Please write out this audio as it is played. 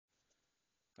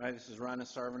Hi, this is Ron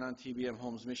Sarvin on TBM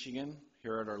Homes, Michigan.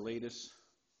 Here at our latest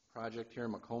project here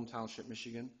in Macomb Township,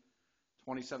 Michigan.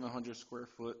 2,700 square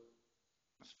foot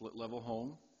split level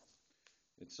home.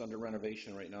 It's under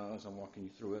renovation right now as I'm walking you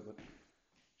through it, but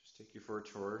just take you for a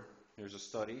tour. Here's a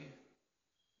study,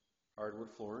 hardwood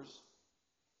floors.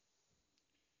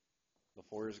 The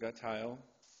foyer's got tile.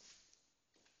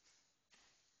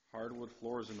 Hardwood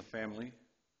floors in the family.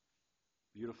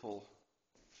 Beautiful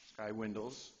sky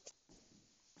windows.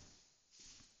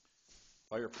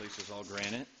 Fireplace is all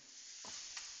granite.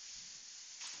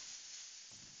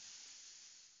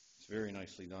 It's very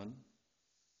nicely done.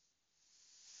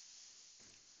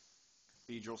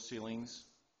 Cathedral ceilings.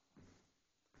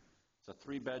 It's a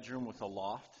 3-bedroom with a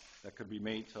loft that could be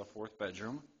made to a 4th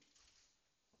bedroom.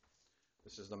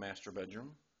 This is the master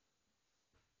bedroom.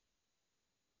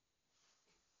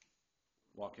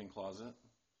 Walk-in closet.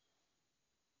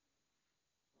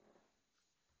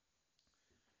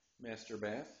 Master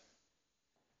bath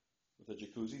with a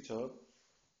jacuzzi tub.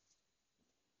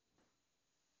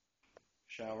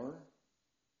 Shower.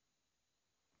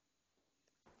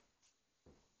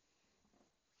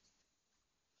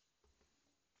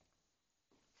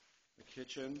 The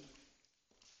kitchen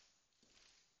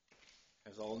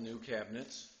has all new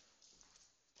cabinets,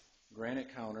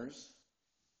 granite counters.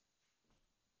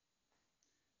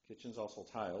 Kitchen's also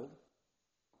tiled.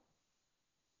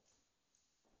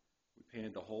 We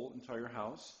painted the whole entire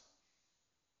house.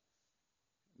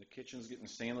 The kitchen's getting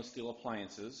stainless steel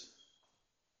appliances.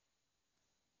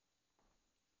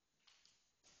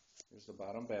 Here's the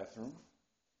bottom bathroom.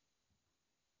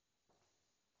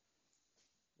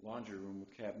 Laundry room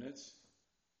with cabinets.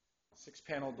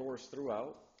 6-panel doors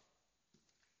throughout.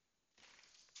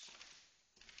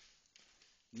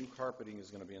 New carpeting is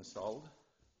going to be installed.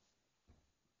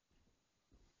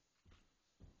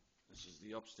 This is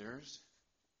the upstairs.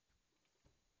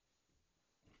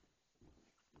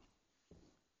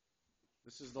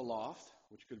 This is the loft,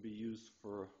 which could be used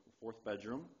for a 4th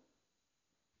bedroom.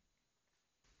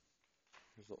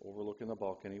 Here's the overlook in the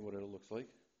balcony, what it looks like.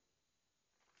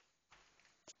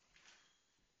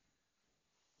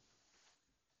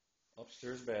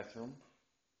 Upstairs bathroom.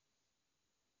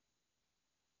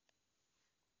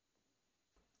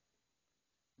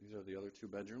 These are the other 2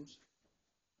 bedrooms.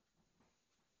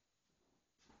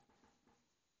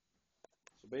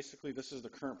 So basically this is the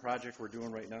current project we're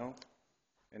doing right now.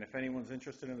 And if anyone's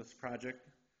interested in this project,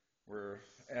 we're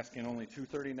asking only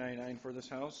 $239,900 for this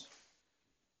house.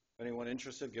 If anyone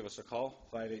interested, give us a call,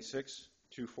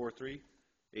 586-243-8003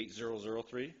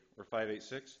 or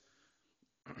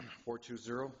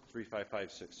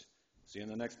 586-420-3556. See you in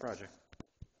the next project.